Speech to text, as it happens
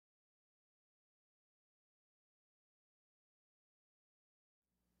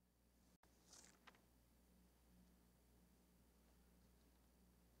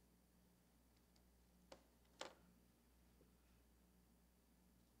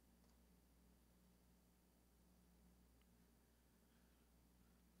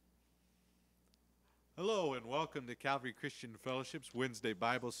Hello and welcome to Calvary Christian Fellowship's Wednesday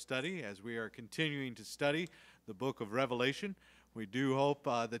Bible study as we are continuing to study the book of Revelation. We do hope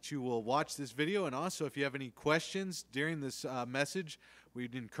that you will watch this video, and also if you have any questions during this message,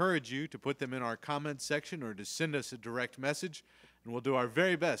 we'd encourage you to put them in our comment section or to send us a direct message, and we'll do our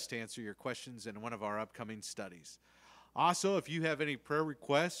very best to answer your questions in one of our upcoming studies. Also, if you have any prayer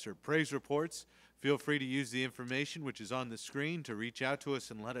requests or praise reports, feel free to use the information which is on the screen to reach out to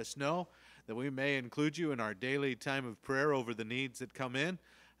us and let us know, that we may include you in our daily time of prayer over the needs that come in,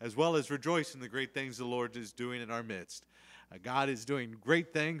 as well as rejoice in the great things the Lord is doing in our midst. God is doing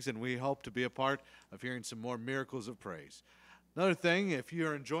great things, and we hope to be a part of hearing some more miracles of praise. Another thing, if you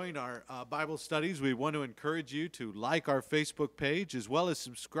are enjoying our Bible studies, we want to encourage you to like our Facebook page as well as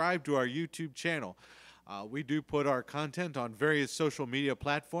subscribe to our YouTube channel. We do put our content on various social media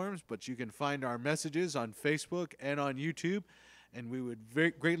platforms, but you can find our messages on Facebook and on YouTube. And we would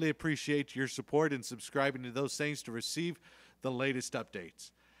greatly appreciate your support in subscribing to those things to receive the latest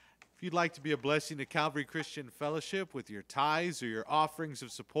updates. If you'd like to be a blessing to Calvary Christian Fellowship with your tithes or your offerings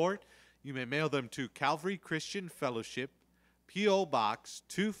of support, you may mail them to Calvary Christian Fellowship, P.O. Box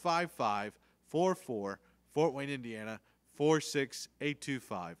 25544, Fort Wayne, Indiana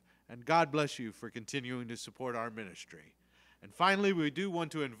 46825. And God bless you for continuing to support our ministry. And finally, we do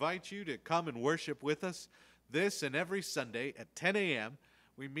want to invite you to come and worship with us this and every Sunday at 10 a.m.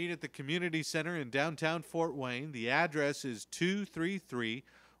 We meet at the Community Center in downtown Fort Wayne. The address is 233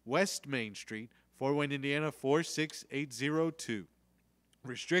 West Main Street, Fort Wayne, Indiana 46802.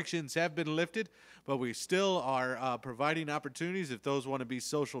 Restrictions have been lifted, but we still are providing opportunities if those want to be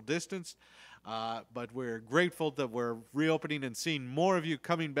social distanced. But we're grateful that we're reopening and seeing more of you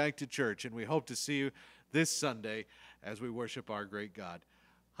coming back to church, and we hope to see you this Sunday as we worship our great God.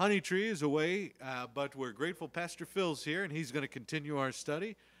 Honey Tree is away, but we're grateful Pastor Phil's here, and he's going to continue our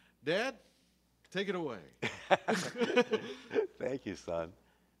study. Dad, take it away. Thank you, son.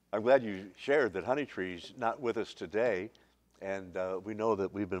 I'm glad you shared that Honey Tree's not with us today, and we know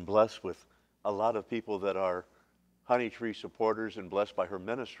that we've been blessed with a lot of people that are Honey Tree supporters and blessed by her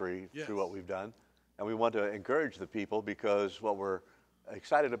ministry through what we've done. And we want to encourage the people because what we're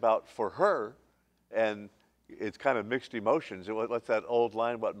excited about for her, and it's kind of mixed emotions. What's that old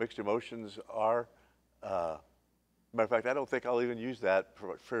line, what mixed emotions are? Matter of fact, I don't think I'll even use that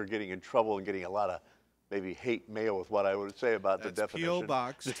for getting in trouble and getting a lot of maybe hate mail with what I would say about the definition. P.O.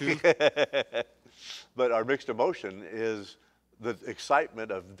 Box 2. But our mixed emotion is the excitement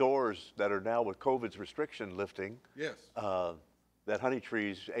of doors that are now with COVID's restriction lifting. Yes. That Honey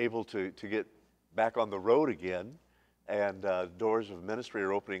Tree's able to get back on the road again, and doors of ministry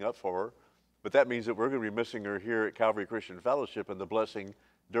are opening up for her. But that means that we're going to be missing her here at Calvary Christian Fellowship, and the blessing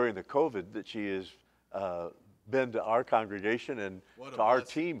during the COVID that she has been to our congregation and to our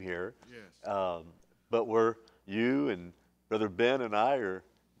team here. Yes. But you and Brother Ben and I are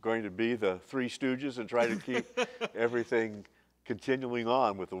going to be the three stooges and try to keep everything continuing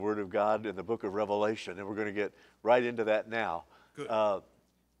on with the Word of God in the book of Revelation. And we're going to get right into that now. Good.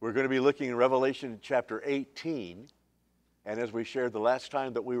 We're going to be looking in Revelation chapter 18. And as we shared the last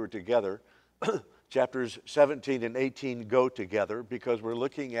time that we were together, chapters 17 and 18 go together because we're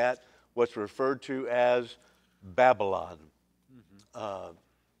looking at what's referred to as Babylon.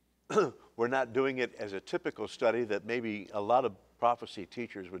 Mm-hmm. We're not doing it as a typical study that maybe a lot of prophecy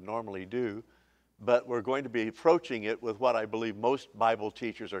teachers would normally do, but we're going to be approaching it with what I believe most Bible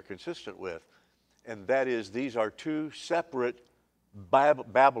teachers are consistent with, and that is these are two separate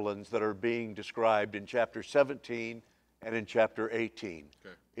Babylons that are being described in chapter 17 and in chapter 18.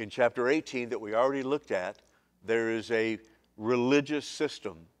 Okay. In chapter 18 that we already looked at, there is a religious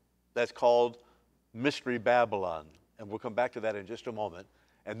system that's called Mystery Babylon, and we'll come back to that in just a moment.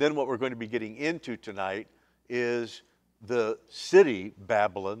 And then what we're going to be getting into tonight is the city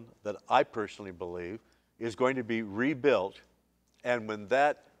Babylon that I personally believe is going to be rebuilt. And when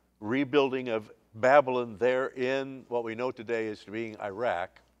that rebuilding of Babylon there in what we know today as being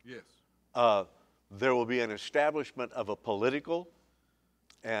Iraq, yes, there will be an establishment of a political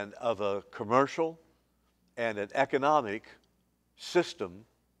and of a commercial and an economic system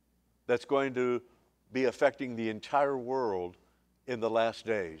that's going to be affecting the entire world in the last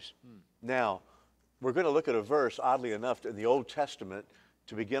days. Now, we're going to look at a verse, oddly enough, in the Old Testament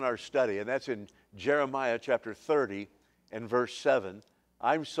to begin our study, and that's in Jeremiah chapter 30 and verse 7.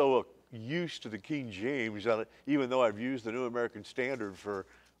 I'm so used to the King James, even though I've used the New American Standard for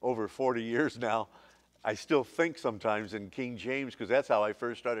over 40 years now, I still think sometimes in King James because that's how I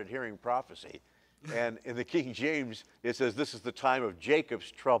first started hearing prophecy. And in the King James, it says this is the time of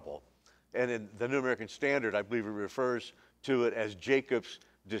Jacob's trouble. And in the New American Standard, I believe it refers to it as Jacob's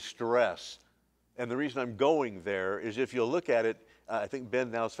distress. And the reason I'm going there is if you'll look at it, I think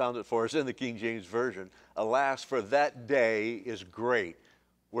Ben now has found it for us in the King James Version. Alas, for that day is great.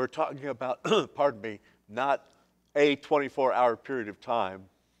 We're talking about, pardon me, not a 24-hour period of time,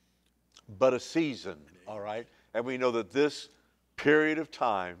 but a season, all right? And we know that this period of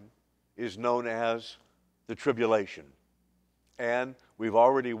time is known as the tribulation. And we've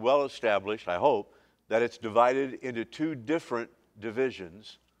already well established, I hope, that it's divided into two different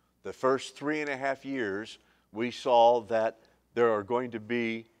divisions. The first 3.5 years, we saw that there are going to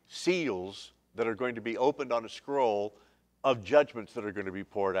be seals that are going to be opened on a scroll of judgments that are going to be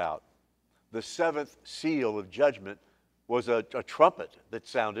poured out. The seventh seal of judgment was a trumpet that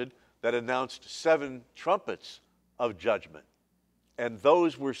sounded that announced 7 trumpets of judgment. And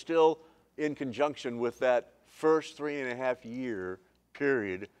those were still in conjunction with that first 3.5 year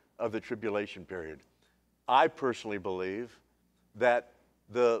period of the tribulation period. I personally believe that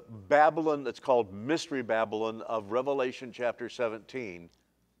the Babylon that's called Mystery Babylon of Revelation chapter 17,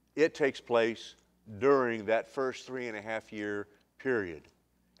 it takes place during that first 3.5 year period.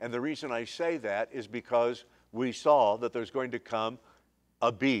 And the reason I say that is because we saw that there's going to come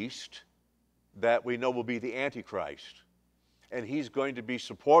a beast that we know will be the Antichrist. And he's going to be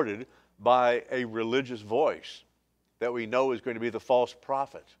supported by a religious voice that we know is going to be the false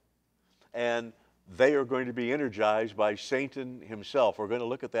prophet. And they are going to be energized by Satan himself. We're going to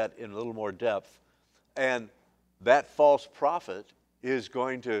look at that in a little more depth. And that false prophet is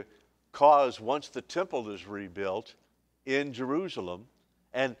going to cause, once the temple is rebuilt in Jerusalem,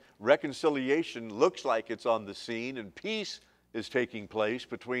 and reconciliation looks like it's on the scene, and peace is taking place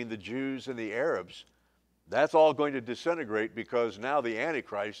between the Jews and the Arabs, that's all going to disintegrate because now the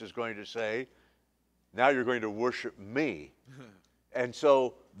Antichrist is going to say, now you're going to worship me. And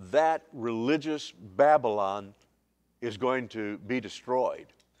so that religious Babylon is going to be destroyed.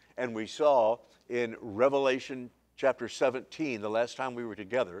 And we saw in Revelation chapter 17, the last time we were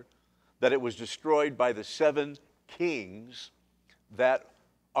together, that it was destroyed by the 7 kings that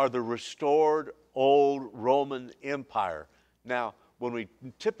are the restored old Roman Empire. Now, when we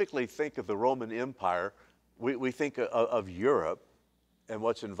typically think of the Roman Empire, we think of Europe and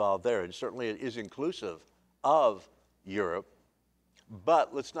what's involved there, and certainly it is inclusive of Europe.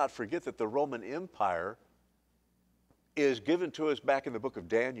 But let's not forget that the Roman Empire is given to us back in the book of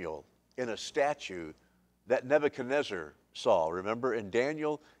Daniel in a statue that Nebuchadnezzar saw. Remember? And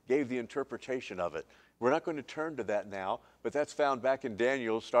Daniel gave the interpretation of it. We're not going to turn to that now, but that's found back in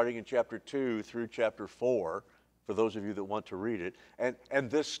Daniel starting in chapter 2 through chapter 4, for those of you that want to read it.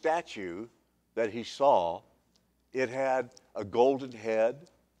 And this statue that he saw, it had a golden head,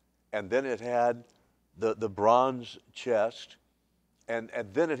 and then it had the bronze chest, and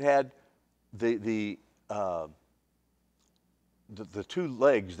then it had the 2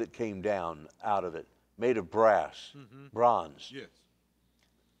 legs that came down out of it, made of brass, bronze. Yes.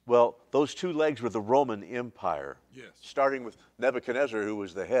 Well, those 2 legs were the Roman Empire. Yes. Starting with Nebuchadnezzar, who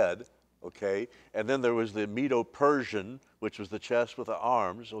was the head, okay? And then there was the Medo-Persian, which was the chest with the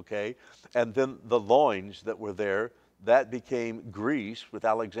arms, okay? And then the loins that were there, that became Greece with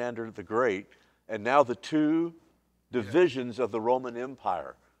Alexander the Great. And now the 2 divisions of the Roman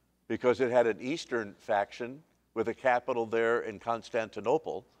Empire, because it had an eastern faction with a capital there in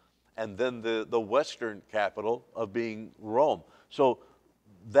Constantinople, and then the western capital of being Rome. So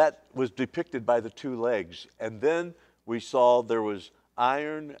that was depicted by the 2 legs. And then we saw there was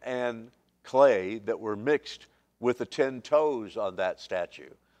iron and clay that were mixed with the 10 toes on that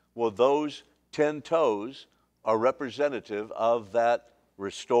statue. Well, those 10 toes are representative of that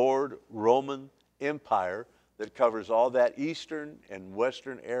restored Roman Empire that covers all that eastern and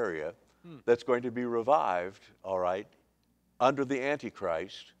western area that's going to be revived, all right, under the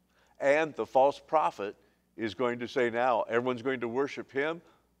Antichrist. And the false prophet is going to say, now everyone's going to worship him,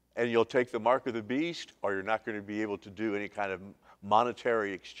 and you'll take the mark of the beast, or you're not going to be able to do any kind of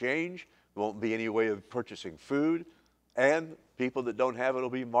monetary exchange. There won't be any way of purchasing food, and people that don't have it will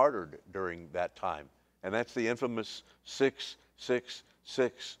be martyred during that time. And that's the infamous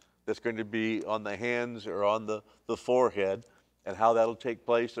 666 that's going to be on the hands or on the forehead. And how that'll take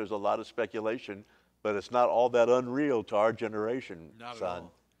place, there's a lot of speculation, but it's not all that unreal to our generation, Not son. at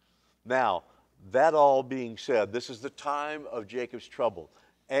all. Now, that all being said, this is the time of Jacob's trouble.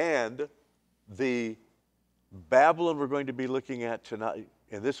 And the Babylon we're going to be looking at tonight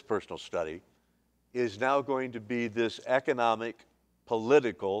in this personal study is now going to be this economic,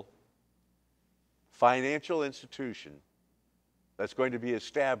 political, financial institution that's going to be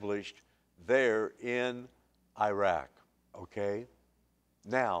established there in Iraq, okay?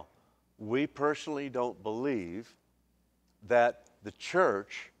 Now, we personally don't believe that the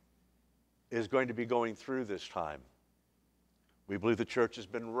church is going to be going through this time. We believe the church has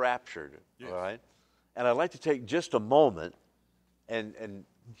been raptured, Yes. all right? And I'd like to take just a moment and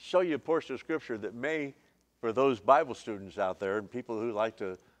show you a portion of Scripture that may, for those Bible students out there and people who like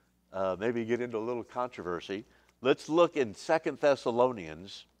to maybe get into a little controversy, let's look in 2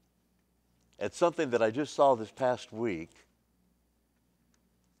 Thessalonians at something that I just saw this past week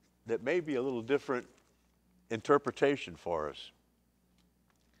that may be a little different interpretation for us.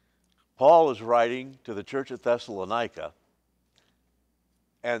 Paul is writing to the church at Thessalonica,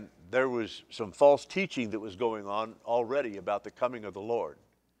 and there was some false teaching that was going on already about the coming of the Lord,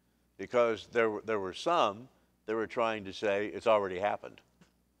 because there were some that were trying to say it's already happened.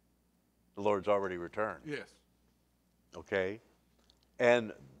 The Lord's already returned. Yes. Okay?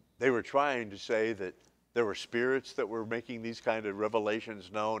 And they were trying to say that there were spirits that were making these kind of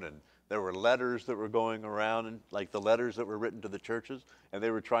revelations known, and there were letters that were going around, and like the letters that were written to the churches, and they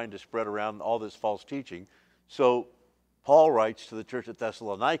were trying to spread around all this false teaching. So Paul writes to the church at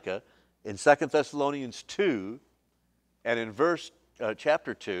Thessalonica in 2 Thessalonians 2, and in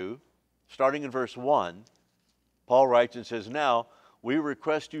chapter 2, starting in verse 1, Paul writes and says, "Now we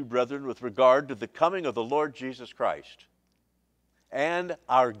request you, brethren, with regard to the coming of the Lord Jesus Christ and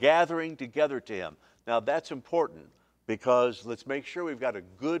our gathering together to him." Now that's important, because let's make sure we've got a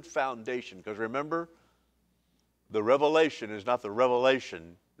good foundation, because remember, the revelation is not the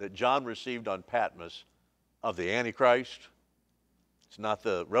revelation that John received on Patmos of the Antichrist. It's not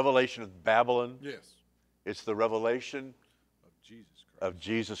the revelation of Babylon. Yes. It's the revelation of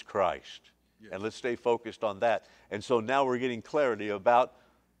Jesus Christ. Yes. And let's stay focused on that. And so now we're getting clarity about,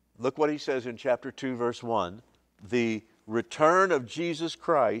 look what he says in chapter 2, verse 1, the return of Jesus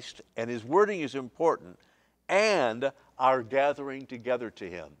Christ, and his wording is important, and our gathering together to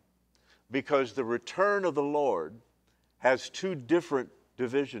him. Because the return of the Lord has two different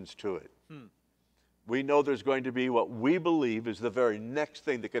divisions to it. We know there's going to be what we believe is the very next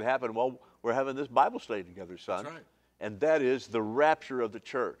thing that could happen while we're having this Bible study together, son. That's right. And that is the rapture of the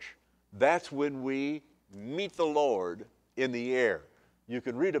church. That's when we meet the Lord in the air. You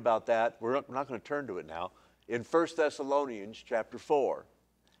can read about that. We're not going to turn to it now. In 1 Thessalonians chapter 4.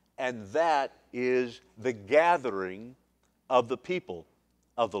 And that is the gathering of the people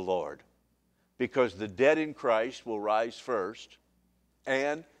of the Lord. Because the dead in Christ will rise first.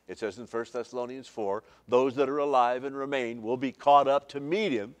 And it says in 1 Thessalonians 4, those that are alive and remain will be caught up to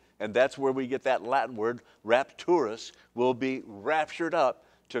meet him. And that's where we get that Latin word, rapturus, will be raptured up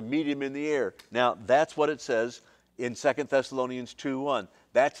to meet him in the air. Now, that's what it says in 2 Thessalonians 2:1.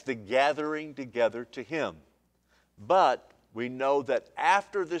 That's the gathering together to him. But we know that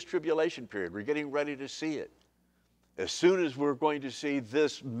after this tribulation period, we're getting ready to see it. As soon as we're going to see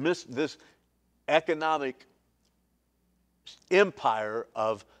this economic empire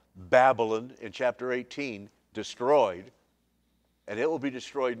of Babylon in chapter 18 destroyed, and it will be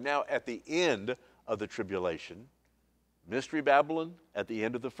destroyed now at the end of the tribulation. Mystery Babylon at the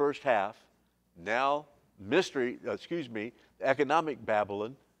end of the first half. Now, economic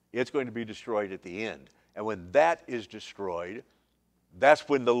Babylon, it's going to be destroyed at the end. And when that is destroyed, that's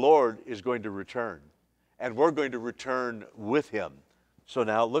when the Lord is going to return. And we're going to return with him. So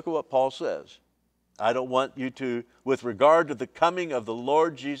now look at what Paul says. I don't want you to, with regard to the coming of the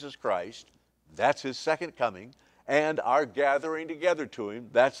Lord Jesus Christ, that's his second coming, and our gathering together to him,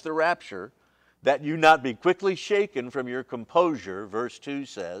 that's the rapture, that you not be quickly shaken from your composure, verse 2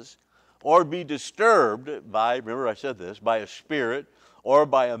 says, or be disturbed by, remember I said this, by a spirit, or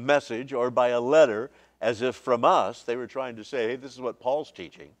by a message, or by a letter, as if from us. They were trying to say, hey, this is what Paul's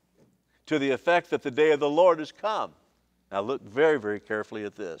teaching, to the effect that the day of the Lord has come. Now look very, very carefully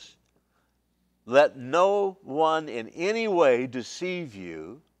at this. Let no one in any way deceive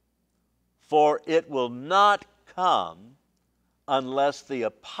you, for it will not come unless the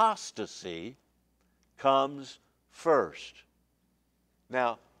apostasy comes first.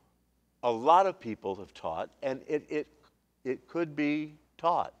 Now, a lot of people have taught, and it could be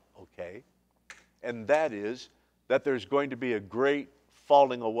taught, okay? And that is that there's going to be a great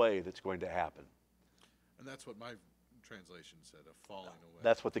falling away that's going to happen. And that's what my translation said, a falling away.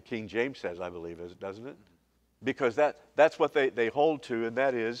 That's what the King James says, I believe, doesn't it? Because that's what they hold to, and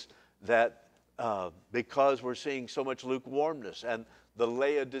that is that because we're seeing so much lukewarmness and the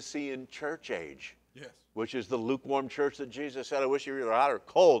Laodicean church age, yes, which is the lukewarm church that Jesus said, I wish you were either hot or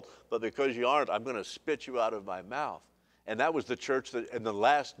cold, but because you aren't, I'm going to spit you out of my mouth. And that was the church that in the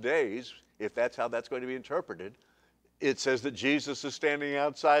last days, if that's how that's going to be interpreted, it says that Jesus is standing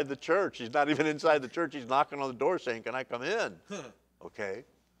outside the church. He's not even inside the church. He's knocking on the door saying, can I come in? Okay.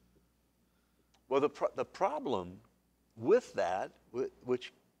 Well, the problem with that,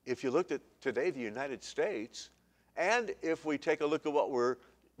 which if you looked at today the United States, and if we take a look at what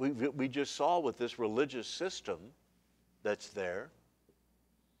we just saw with this religious system that's there,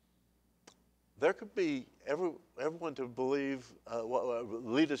 there could be everyone to believe,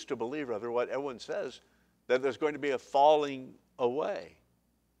 lead us to believe, rather, what everyone says, that there's going to be a falling away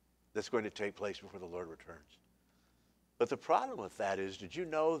that's going to take place before the Lord returns. But the problem with that is, did you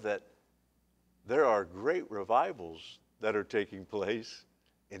know that there are great revivals that are taking place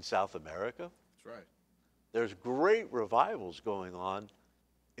in South America? That's right. There's great revivals going on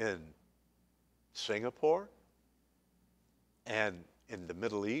in Singapore and in the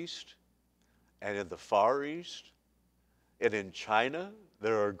Middle East and in the Far East and in China.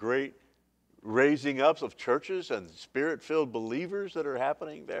 There are great raising up of churches and spirit-filled believers that are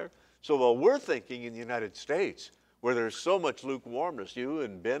happening there. So while we're thinking in the United States, where there's so much lukewarmness, you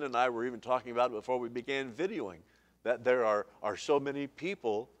and Ben and I were even talking about it before we began videoing, that there are so many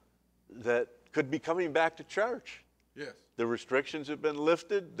people that could be coming back to church. Yes. The restrictions have been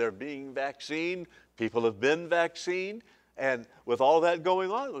lifted. They're being vaccinated. People have been vaccinated. And with all that going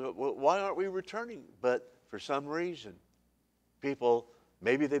on, why aren't we returning? But for some reason, people,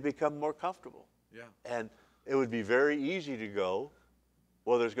 maybe they become more comfortable. Yeah. And it would be very easy to go,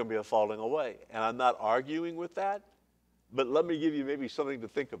 well, there's going to be a falling away. And I'm not arguing with that, but let me give you maybe something to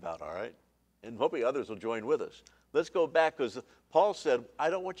think about, all right? And hopefully others will join with us. Let's go back, because Paul said, I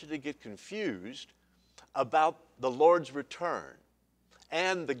don't want you to get confused about the Lord's return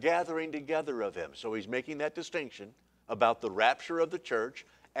and the gathering together of him. So he's making that distinction about the rapture of the church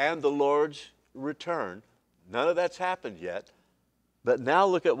and the Lord's return. None of that's happened yet. But now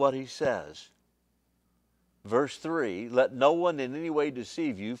look at what he says. Verse 3, let no one in any way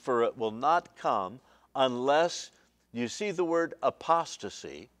deceive you, for it will not come unless you see the word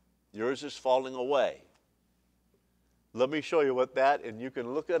apostasy. Yours is falling away. Let me show you what that, and you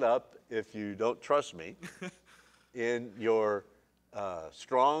can look it up if you don't trust me, in your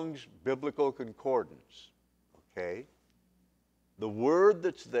Strong's Biblical Concordance. Okay? The word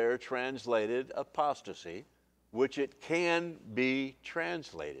that's there translated apostasy, which it can be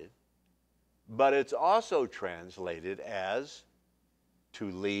translated, but it's also translated as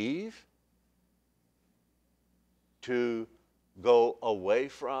to leave, to go away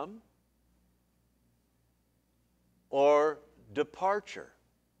from, or departure.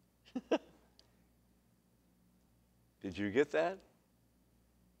 Did you get that?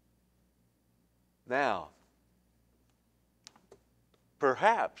 Now,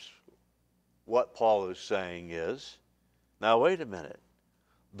 perhaps what Paul is saying is, now wait a minute,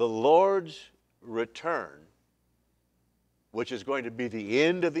 the Lord's return, which is going to be the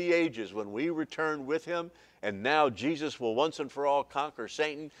end of the ages when we return with him, and now Jesus will once and for all conquer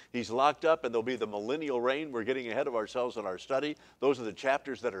Satan. He's locked up, and there'll be the millennial reign. We're getting ahead of ourselves in our study. Those are the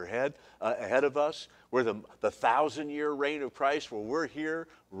chapters that are ahead of us. We're the 1,000-year reign of Christ, where we're here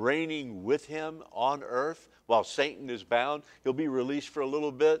reigning with him on earth while Satan is bound. He'll be released for a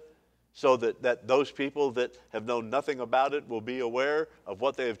little bit, so that those people that have known nothing about it will be aware of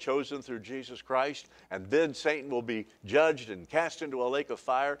what they have chosen through Jesus Christ. And then Satan will be judged and cast into a lake of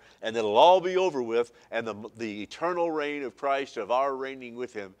fire, and it'll all be over with, and the eternal reign of Christ, of our reigning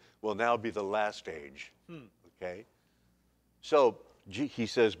with him, will now be the last age. Okay? So he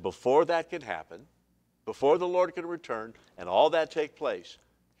says, before that can happen, before the Lord can return, and all that take place,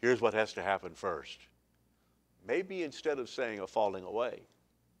 here's what has to happen first. Maybe instead of saying a falling away,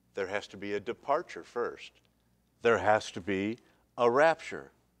 there has to be a departure first. There has to be a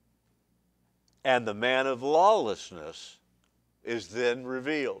rapture. And the man of lawlessness is then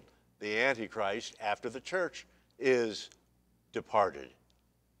revealed. The Antichrist, after the church is departed.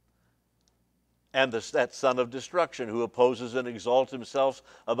 And that son of destruction who opposes and exalts himself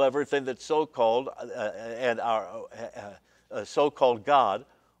above everything that's so-called and our so-called God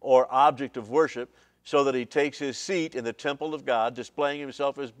or object of worship, so that he takes his seat in the temple of God, displaying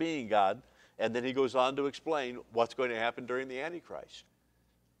himself as being God, and then he goes on to explain what's going to happen during the Antichrist.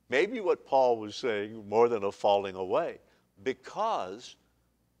 Maybe what Paul was saying, more than a falling away, because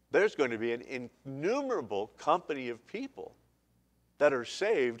there's going to be an innumerable company of people that are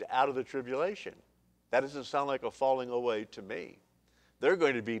saved out of the tribulation. That doesn't sound like a falling away to me. There are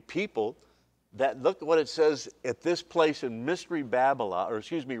going to be people that, look at what it says at this place in Mystery Babylon,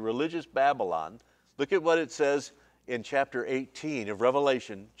 Religious Babylon. Look at what it says in chapter 18 of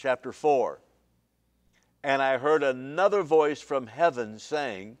Revelation, chapter 4. And I heard another voice from heaven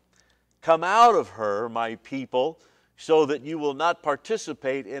saying, come out of her, my people, so that you will not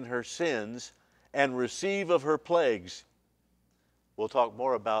participate in her sins and receive of her plagues. We'll talk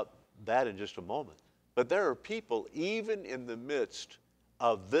more about that in just a moment. But there are people, even in the midst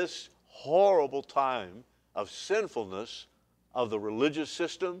of this horrible time of sinfulness of the religious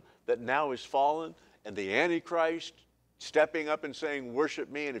system that now is fallen, and the Antichrist stepping up and saying,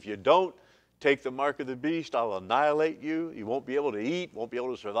 worship me, and if you don't take the mark of the beast, I'll annihilate you. You won't be able to eat, won't be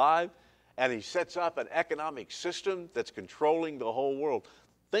able to survive. And he sets up an economic system that's controlling the whole world.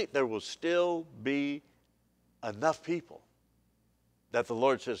 Think there will still be enough people that the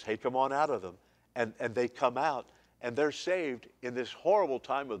Lord says, hey, come on out of them. And they come out, and they're saved in this horrible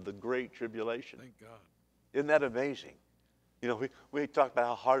time of the Great Tribulation. Thank God. Isn't that amazing? You know, we talk about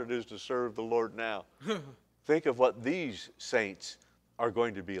how hard it is to serve the Lord now. Think of what these saints are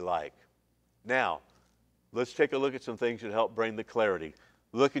going to be like. Now, let's take a look at some things that help bring the clarity.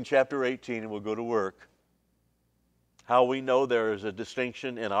 Look in chapter 18, and we'll go to work. How we know there is a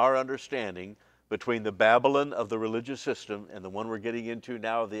distinction in our understanding between the Babylon of the religious system and the one we're getting into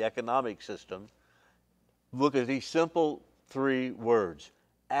now of the economic system. Look at these simple 3 words.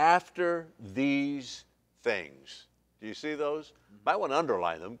 After these things. Do you see those? Might want to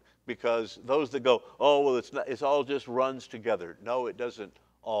underline them, because those that go, oh, well, it's all just runs together. No, it doesn't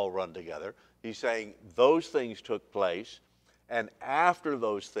all run together. He's saying those things took place, and after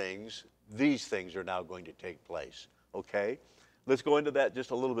those things, these things are now going to take place. Okay? Let's go into that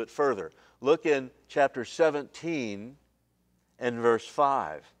just a little bit further. Look in chapter 17 and verse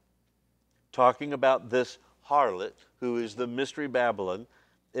 5. Talking about this harlot who is the mystery Babylon.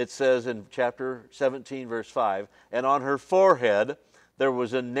 It says in chapter 17 verse 5, and on her forehead there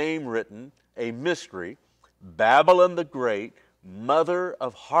was a name written, a mystery, Babylon the Great, mother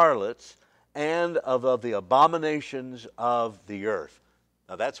of harlots and of the abominations of the earth.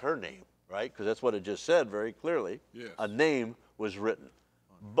 Now that's her name, right? Because that's what it just said very clearly. Yes. A name was written.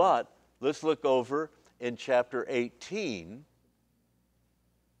 But let's look over in chapter 18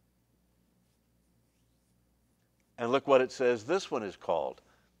 and look what it says this one is called.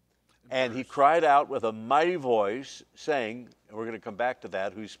 And he cried out with a mighty voice, saying, and we're going to come back to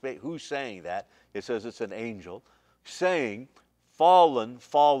that, who's saying that? It says it's an angel, saying, fallen,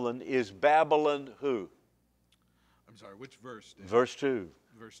 fallen is Babylon who? I'm sorry, which verse? Dave? Verse 2.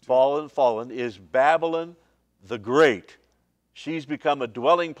 Verse 2. Fallen, fallen is Babylon the Great. She's become a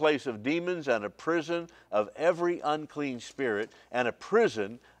dwelling place of demons and a prison of every unclean spirit and a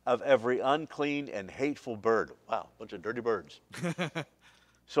prison of every unclean and hateful bird. Wow, bunch of dirty birds.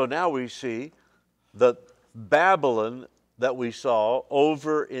 So now we see the Babylon that we saw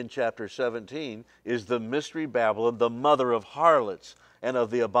over in chapter 17 is the mystery Babylon, the mother of harlots and of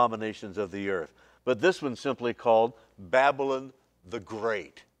the abominations of the earth. But this one's simply called Babylon the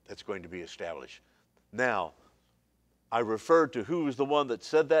Great that's going to be established. Now, I referred to who was the one that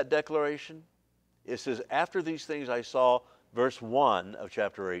said that declaration. It says, after these things I saw, verse 1 of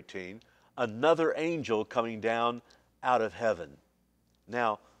chapter 18, another angel coming down out of heaven.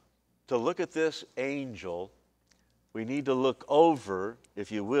 Now, to look at this angel, we need to look over,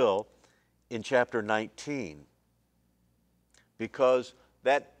 if you will, in chapter 19. Because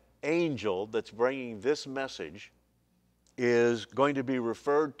that angel that's bringing this message is going to be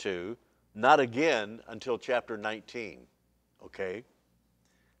referred to not again until chapter 19. Okay?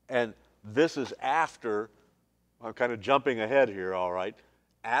 And this is after, I'm kind of jumping ahead here, all right,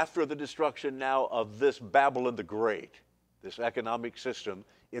 after the destruction now of this Babylon the Great, this economic system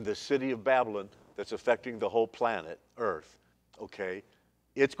in the city of Babylon that's affecting the whole planet, Earth, okay?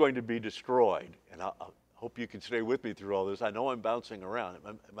 It's going to be destroyed. And I hope you can stay with me through all this. I know I'm bouncing around.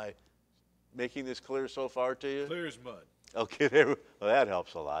 Am I making this clear so far to you? Clear as mud. Okay, well, that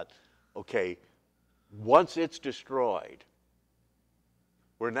helps a lot. Okay, once it's destroyed,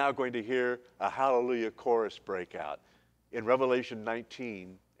 we're now going to hear a hallelujah chorus break out. In Revelation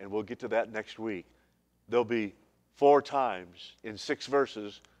 19, and we'll get to that next week, there'll be 4 times in 6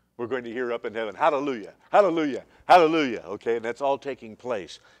 verses we're going to hear up in heaven, hallelujah, hallelujah, hallelujah, okay? And that's all taking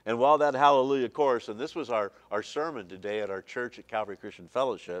place. And while that hallelujah chorus, and this was our sermon today at our church at Calvary Christian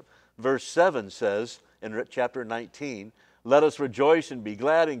Fellowship, verse 7 says in chapter 19, let us rejoice and be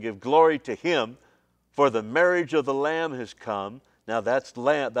glad and give glory to him, for the marriage of the Lamb has come. Now that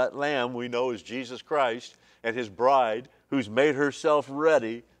Lamb we know is Jesus Christ and his bride who's made herself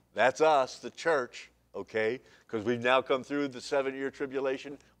ready. That's us, the church, okay? Because we've now come through the 7-year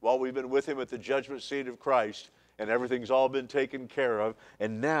tribulation while we've been with him at the judgment seat of Christ, and everything's all been taken care of.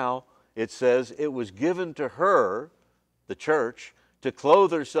 And now it says it was given to her, the church, to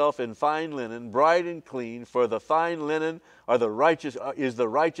clothe herself in fine linen, bright and clean, for the fine linen is the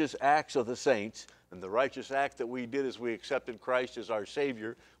righteous acts of the saints. And the righteous act that we did as we accepted Christ as our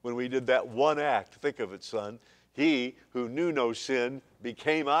Savior, when we did that one act, think of it, son, He who knew no sin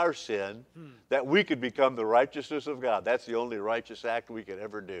became our sin, that we could become the righteousness of God. That's the only righteous act we could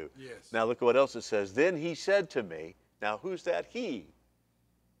ever do. Yes. Now look what else it says. Then he said to me, now who's that he?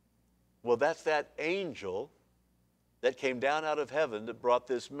 Well, that's that angel that came down out of heaven that brought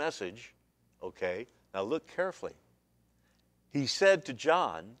this message. Okay, now look carefully. He said to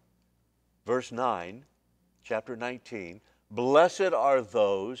John, verse 9, chapter 19, blessed are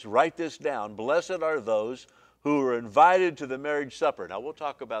those, write this down, blessed are those who are invited to the marriage supper. Now we'll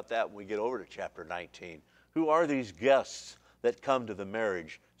talk about that when we get over to chapter 19. Who are these guests that come to the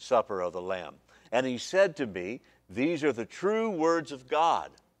marriage supper of the Lamb? And he said to me, these are the true words of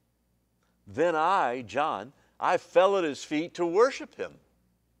God. Then I, John, I fell at his feet to worship him.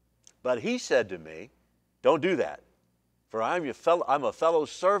 But he said to me, don't do that, for I'm a fellow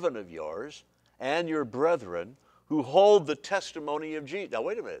servant of yours and your brethren who hold the testimony of Jesus. Now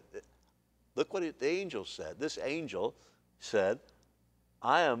wait a minute. Look what the angel said. This angel said,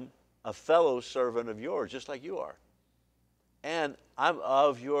 I am a fellow servant of yours, just like you are. And I'm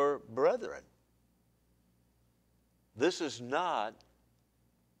of your brethren. This is not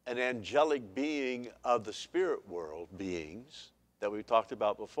an angelic being of the spirit world beings that we talked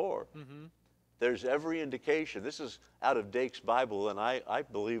about before. Mm-hmm. There's every indication. This is out of Dake's Bible, and I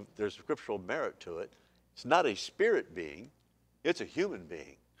believe there's scriptural merit to it. It's not a spirit being. It's a human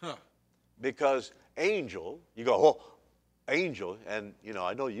being. Huh. Because angel, you go, oh, angel, and you know,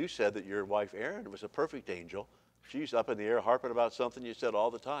 I know you said that your wife Erin was a perfect angel. She's up in the air harping about something you said all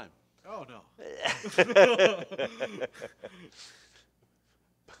the time. Oh, no.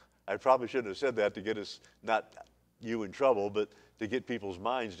 I probably shouldn't have said that to get us, not you in trouble, but to get people's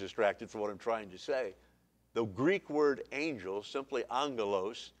minds distracted from what I'm trying to say. The Greek word angel, simply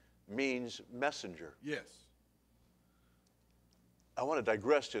angelos, means messenger. Yes. I want to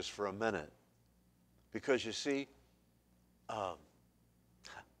digress just for a minute because you see,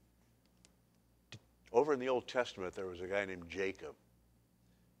 over in the Old Testament, there was a guy named Jacob.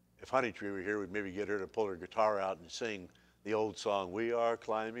 If Honeytree were here, we'd maybe get her to pull her guitar out and sing the old song, we are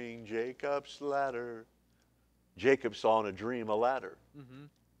climbing Jacob's ladder. Jacob saw in a dream a ladder. Mm-hmm.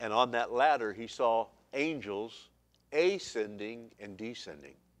 And on that ladder, he saw angels ascending and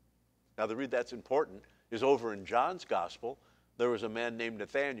descending. Now, the reason that's important is over in John's gospel, there was a man named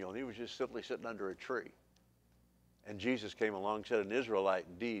Nathaniel, and he was just simply sitting under a tree. And Jesus came along and said, an Israelite,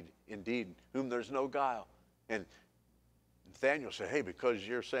 indeed, whom there's no guile. And Nathaniel said, hey, because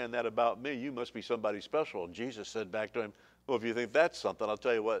you're saying that about me, you must be somebody special. And Jesus said back to him, well, if you think that's something, I'll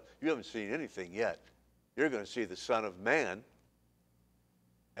tell you what, you haven't seen anything yet. You're going to see the Son of Man.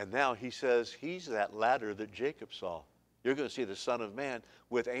 And now he says he's that ladder that Jacob saw. You're going to see the Son of Man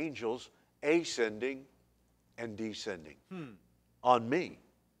with angels ascending and descending on me,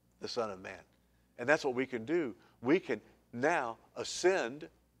 the Son of Man. And that's what we can do. We can now ascend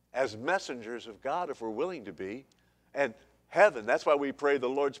as messengers of God if we're willing to be. And heaven, that's why we pray the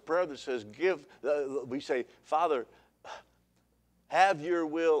Lord's Prayer that says, we say, Father, have your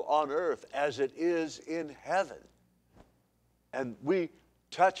will on earth as it is in heaven. And we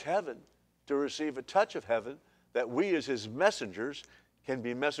touch heaven to receive a touch of heaven that we as his messengers can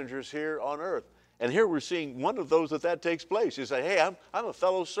be messengers here on earth. And here we're seeing one of those that takes place. You say, hey, I'm a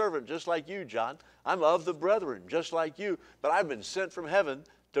fellow servant just like you, John. I'm of the brethren just like you. But I've been sent from heaven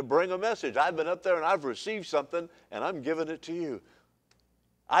to bring a message. I've been up there and I've received something and I'm giving it to you.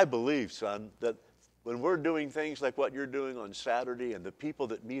 I believe, son, that when we're doing things like what you're doing on Saturday and the people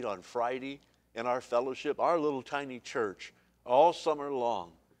that meet on Friday in our fellowship, our little tiny church, all summer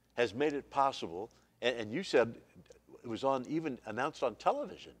long, has made it possible. And you said it was even announced on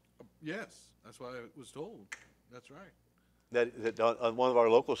television. Yes, that's what I was told. That's right. That on one of our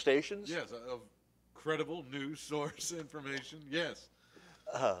local stations? Yes, of credible news source information, yes.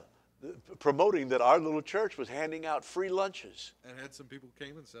 Promoting that our little church was handing out free lunches. And had some people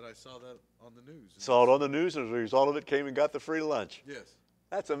came and said, I saw that on the news. Saw it on the news, and as a result of it, came and got the free lunch. Yes.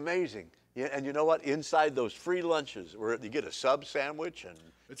 That's amazing. Yeah, and you know what? Inside those free lunches, where you get a sub sandwich and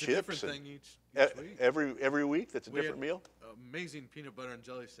it's chips. It's a different thing each week. Every week, that's a different meal? Amazing peanut butter and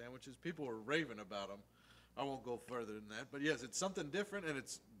jelly sandwiches. People were raving about them. I won't go further than that. But, yes, it's something different, and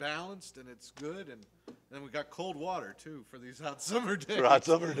it's balanced, and it's good. And then we got cold water, too, for these hot summer days. For hot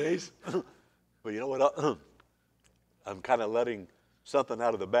summer days? Well, you know what? I'm kind of letting something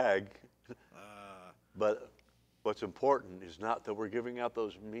out of the bag. But what's important is not that we're giving out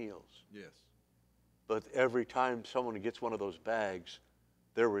those meals. Yes. But every time someone gets one of those bags,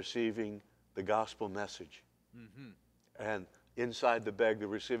 they're receiving the gospel message. Mm-hmm. And inside the bag, they're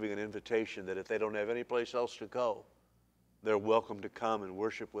receiving an invitation that if they don't have any place else to go, they're welcome to come and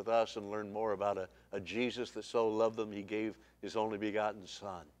worship with us and learn more about a Jesus that so loved them, he gave his only begotten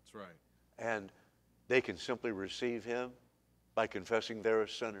Son. That's right. And they can simply receive him by confessing they're a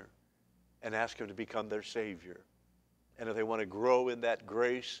sinner and ask him to become their Savior. And if they want to grow in that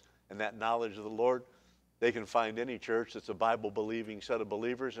grace and that knowledge of the Lord, they can find any church that's a Bible-believing set of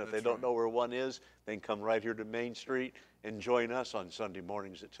believers. And if they don't know where one is, they can come right here to Main Street and join us on Sunday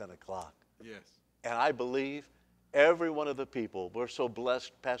mornings at 10 o'clock. Yes. And I believe every one of the people, we're so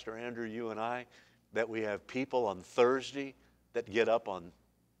blessed, Pastor Andrew, you and I, that we have people on Thursday that get up on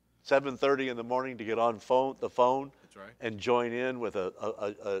 7:30 in the morning to get on the phone. That's right. And join in with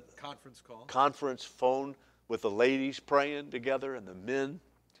a conference phone with the ladies praying together and the men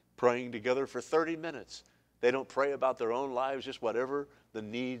praying together for 30 minutes. They don't pray about their own lives, just whatever the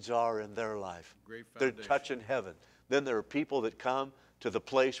needs are in their life. Great They're foundation. touching heaven. Then there are people that come to the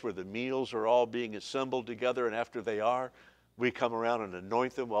place where the meals are all being assembled together, and after they are, we come around and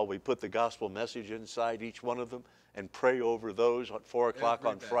anoint them while we put the gospel message inside each one of them and pray over those at 4 o'clock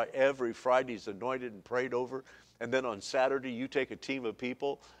on Friday. Every Friday is anointed and prayed over. And then on Saturday, you take a team of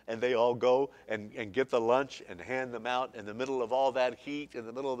people and they all go and get the lunch and hand them out in the middle of all that heat in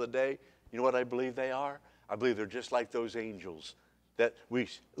the middle of the day. You know what I believe they are? I believe they're just like those angels that we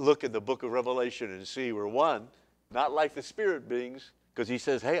look in the book of Revelation and see we're one, not like the spirit beings, because he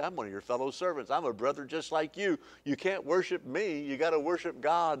says, hey, I'm one of your fellow servants. I'm a brother just like you. You can't worship me. You got to worship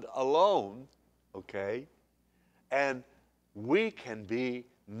God alone, okay? And we can be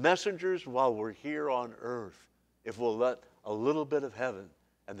messengers while we're here on earth. If we'll let a little bit of heaven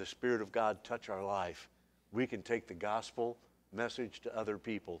and the Spirit of God touch our life, we can take the gospel message to other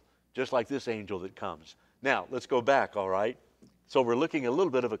people, just like this angel that comes. Now, let's go back, all right? So we're looking at a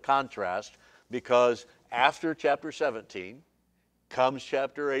little bit of a contrast, because after chapter 17 comes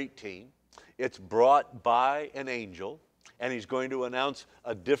chapter 18. It's brought by an angel, and he's going to announce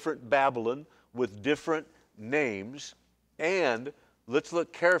a different Babylon with different names. And let's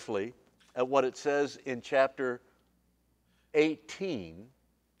look carefully at what it says in chapter 18.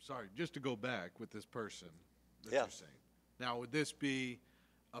 Sorry, just to go back with this person that Yeah. you're saying. Now, would this be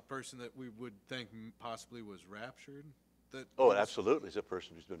a person that we would think possibly was raptured? Oh, it absolutely is a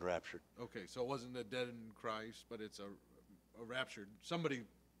person who's been raptured. Okay, so it wasn't a dead in Christ, but it's a raptured somebody.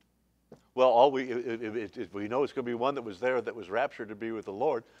 Well, all we know it's going to be one that was there that was raptured to be with the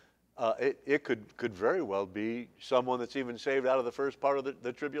Lord. It could very well be someone that's even saved out of the first part of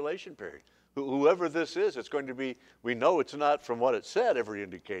the tribulation period. Whoever this is, it's going to be, we know it's not, from what it said, every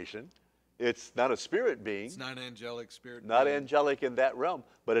indication, it's not a spirit being. It's not angelic spirit Not being. angelic in that realm,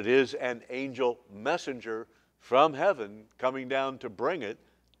 but it is an angel messenger from heaven coming down to bring it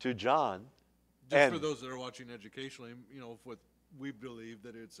to John. Just for those that are watching educationally, you know, what we believe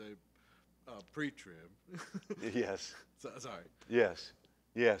that it's a pre-trib. Yes. Sorry. Yes.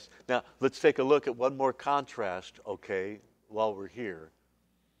 Yes. Now, let's take a look at one more contrast, okay, while we're here.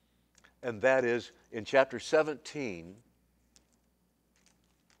 And that is in chapter 17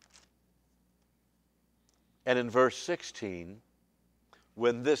 and in verse 16,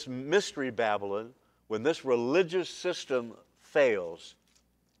 when this mystery Babylon, when this religious system fails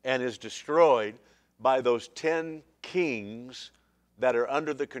and is destroyed by those 10 kings that are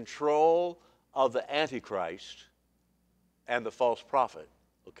under the control of the Antichrist and the false prophet,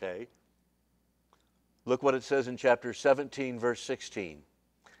 okay? Look what it says in chapter 17, verse 16.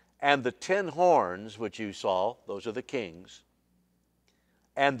 And the 10 horns which you saw, those are the kings,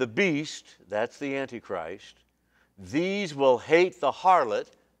 and the beast, that's the Antichrist, these will hate the harlot,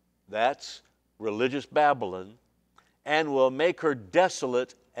 that's religious Babylon, and will make her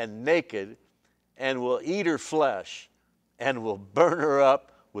desolate and naked, and will eat her flesh, and will burn her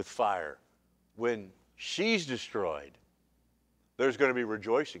up with fire. When she's destroyed, there's going to be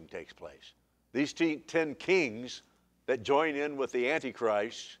rejoicing takes place. These 10 kings that join in with the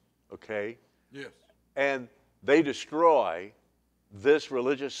Antichrist, okay? Yes. And they destroy this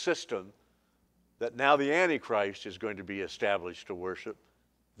religious system that now the Antichrist is going to be established to worship.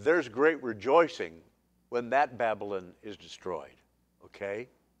 There's great rejoicing when that Babylon is destroyed, okay?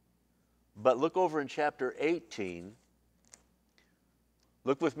 But look over in chapter 18.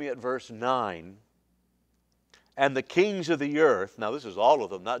 Look with me at verse 9. And the kings of the earth, now this is all of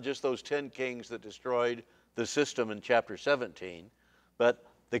them, not just those 10 kings that destroyed the system in chapter 17, but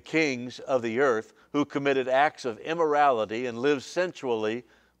the kings of the earth who committed acts of immorality and lived sensually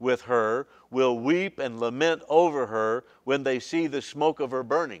with her will weep and lament over her when they see the smoke of her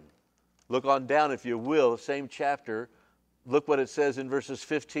burning. Look on down, if you will, same chapter. Look what it says in verses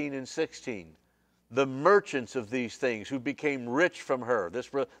 15 and 16. The merchants of these things who became rich from her,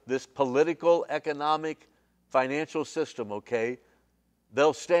 this political, economic financial system, okay?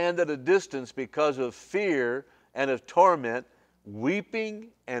 They'll stand at a distance because of fear and of torment, weeping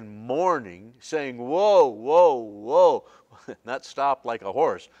and mourning, saying, woe, woe, woe. Not stop like a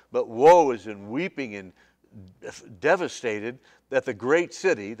horse, but woe is in weeping and devastated that the great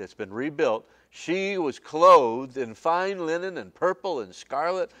city that's been rebuilt, she was clothed in fine linen and purple and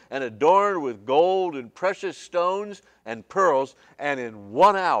scarlet and adorned with gold and precious stones and pearls, and in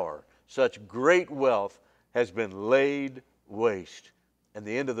 1 hour such great wealth has been laid waste. And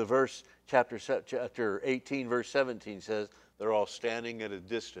the end of the verse, chapter 18, verse 17 says, they're all standing at a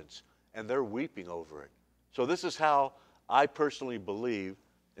distance and they're weeping over it. So this is how I personally believe,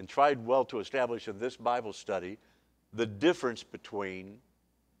 and tried well to establish in this Bible study, the difference between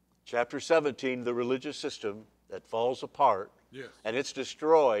chapter 17, the religious system that falls apart, yes, and it's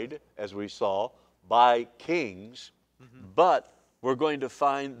destroyed, as we saw, by kings. Mm-hmm. But we're going to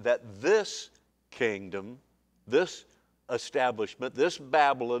find that this kingdom, this establishment, this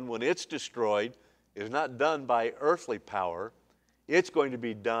Babylon, when it's destroyed, is not done by earthly power. It's going to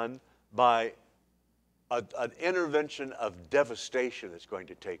be done by an intervention of devastation that's going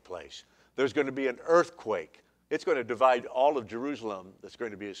to take place. There's going to be an earthquake. It's going to divide all of Jerusalem that's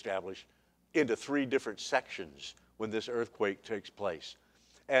going to be established into 3 different sections when this earthquake takes place.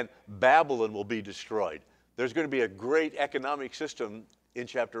 And Babylon will be destroyed. There's going to be a great economic system in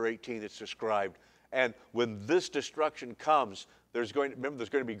chapter 18 that's described. And when this destruction comes, there's going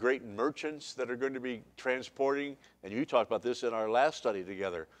to be great merchants that are going to be transporting, and you talked about this in our last study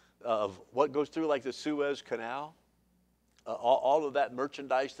together, of what goes through like the Suez Canal, all of that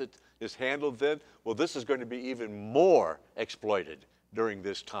merchandise that is handled then. Well, this is going to be even more exploited during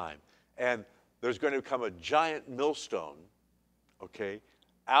this time. And there's going to come a giant millstone, okay,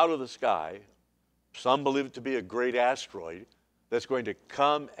 out of the sky. Some believe it to be a great asteroid that's going to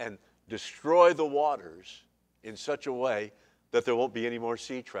come and destroy the waters in such a way that there won't be any more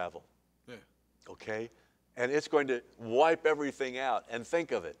sea travel. Yeah. Okay? And it's going to wipe everything out. And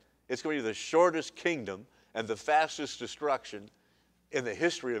think of it. It's going to be the shortest kingdom and the fastest destruction in the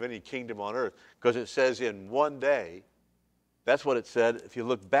history of any kingdom on earth, because it says in 1 day. That's what it said. If you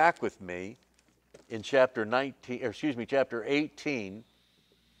look back with me in chapter 18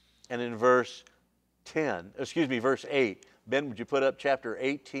 and in verse 8. Ben, would you put up chapter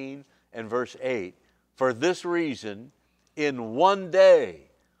 18 and verse 8? For this reason, in 1 day,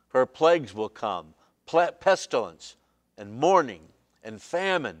 her plagues will come, pestilence and mourning and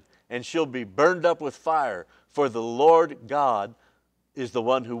famine, and she'll be burned up with fire. For the Lord God is the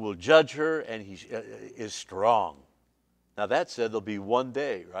one who will judge her, and he is strong. Now that said there'll be 1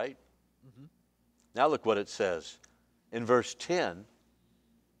 day, right? Mm-hmm. Now look what it says. In verse 10,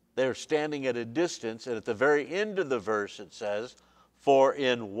 they're standing at a distance, and at the very end of the verse it says, for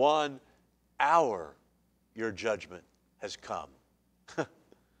in 1 hour your judgment has come.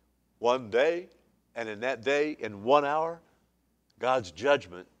 1 day, and in that day, in 1 hour, God's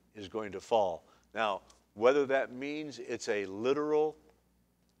judgment is going to fall. Now, whether that means it's a literal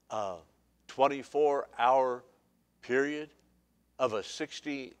 24-hour period of a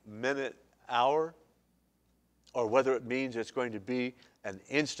 60-minute hour, or whether it means it's going to be an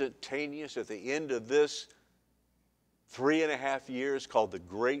instantaneous at the end of this 3.5 years called the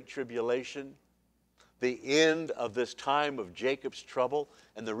Great Tribulation, the end of this time of Jacob's trouble.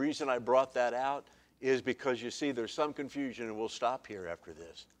 And the reason I brought that out is because, you see, there's some confusion, and we'll stop here after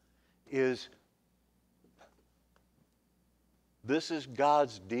this, is this is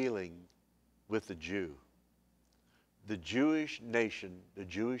God's dealing with the Jew, the Jewish nation, the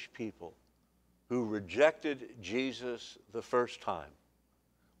Jewish people who rejected Jesus the first time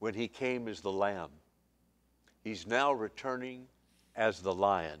when he came as the lamb. He's now returning as the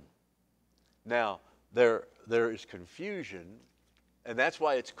lion. Now, there is confusion, and that's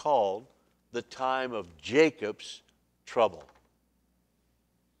why it's called the time of Jacob's trouble.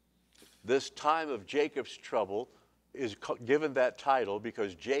 This time of Jacob's trouble is given that title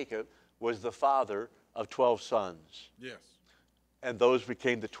because Jacob was the father of 12 sons. Yes. And those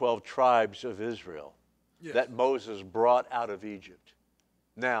became the 12 tribes of Israel, yes, that Moses brought out of Egypt.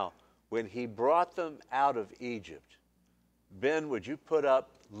 Now, when he brought them out of Egypt, Ben, would you put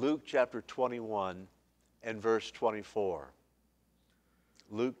up Luke chapter 21 and verse 24?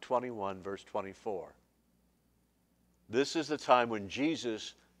 Luke 21, verse 24. This is the time when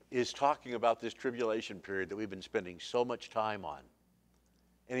Jesus is talking about this tribulation period that we've been spending so much time on.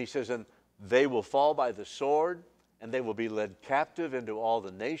 And he says, and they will fall by the sword, and they will be led captive into all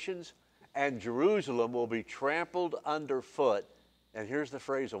the nations, and Jerusalem will be trampled underfoot. And here's the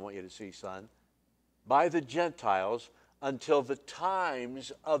phrase I want you to see, son. By the Gentiles, until the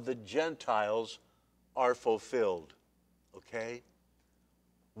times of the Gentiles are fulfilled. Okay?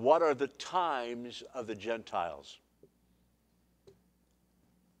 What are the times of the Gentiles?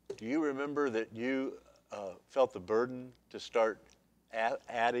 Do you remember that you felt the burden to start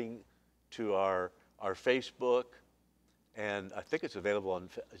adding to our Facebook? And I think it's available on,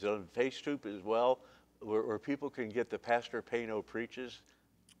 is it on Facebook as well, where people can get the Pastor Paino preaches?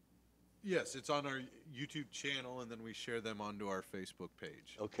 Yes, it's on our YouTube channel, and then we share them onto our Facebook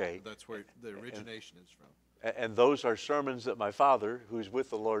page. Okay. That's where the origination is from. And those are sermons that my father, who's with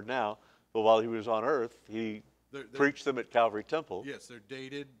the Lord now, but while he was on earth, he preached them at Calvary Temple. Yes, they're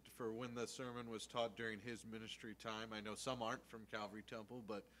dated for when the sermon was taught during his ministry time. I know some aren't from Calvary Temple,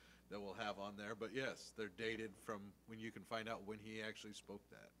 but that we'll have on there. But yes, they're dated from when you can find out when he actually spoke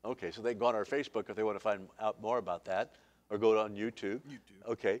that. Okay, so they can go on our Facebook if they want to find out more about that, or go on YouTube. YouTube.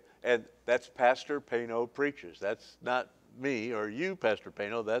 Okay, and that's Pastor Paino Preaches. That's not me or you, Pastor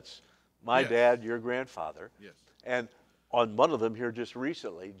Paino. That's my dad, your grandfather. Yes. And on one of them here just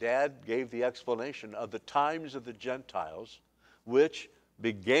recently, Dad gave the explanation of the times of the Gentiles, which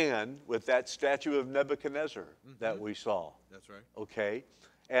began with that statue of Nebuchadnezzar that we saw. That's right. Okay?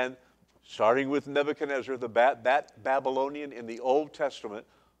 And starting with Nebuchadnezzar, that Babylonian in the Old Testament,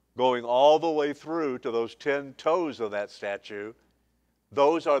 going all the way through to those 10 toes of that statue,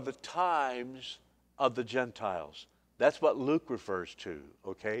 those are the times of the Gentiles. That's what Luke refers to,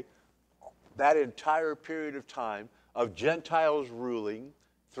 okay? That entire period of time of Gentiles ruling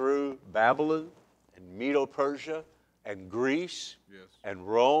through Babylon and Medo-Persia and Greece and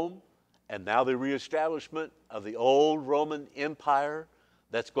Rome, and now the reestablishment of the old Roman Empire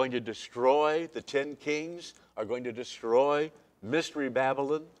that's going to destroy, the 10 kings are going to destroy Mystery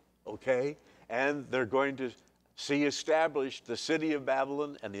Babylon, okay? And they're going to see established the city of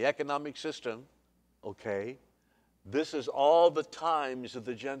Babylon and the economic system, okay? This is all the times of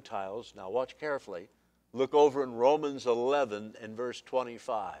the Gentiles. Now watch carefully. Look over in Romans 11 and verse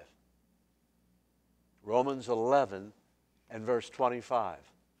 25. Romans 11 and verse 25.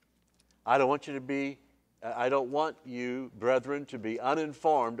 I don't want you, brethren, to be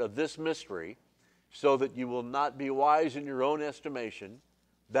uninformed of this mystery, so that you will not be wise in your own estimation,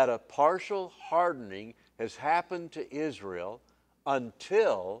 that a partial hardening has happened to Israel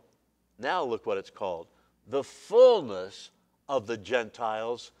until, now look what it's called, the fullness of the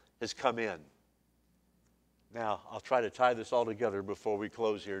Gentiles has come in. Now, I'll try to tie this all together before we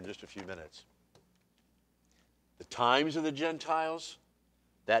close here in just a few minutes. The times of the Gentiles,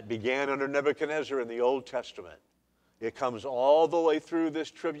 that began under Nebuchadnezzar in the Old Testament. It comes all the way through this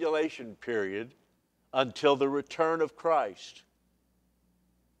tribulation period until the return of Christ.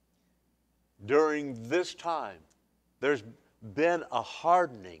 During this time, there's been a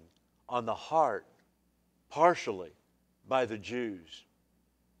hardening on the heart, partially, by the Jews,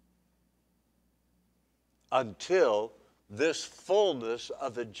 until this fullness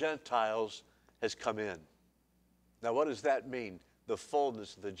of the Gentiles has come in. Now, what does that mean, the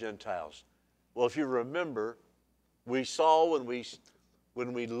fullness of the Gentiles? Well, if you remember, we saw when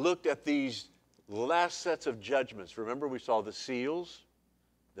we looked at these last sets of judgments, remember we saw the seals,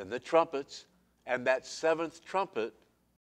 then the trumpets, and that seventh trumpet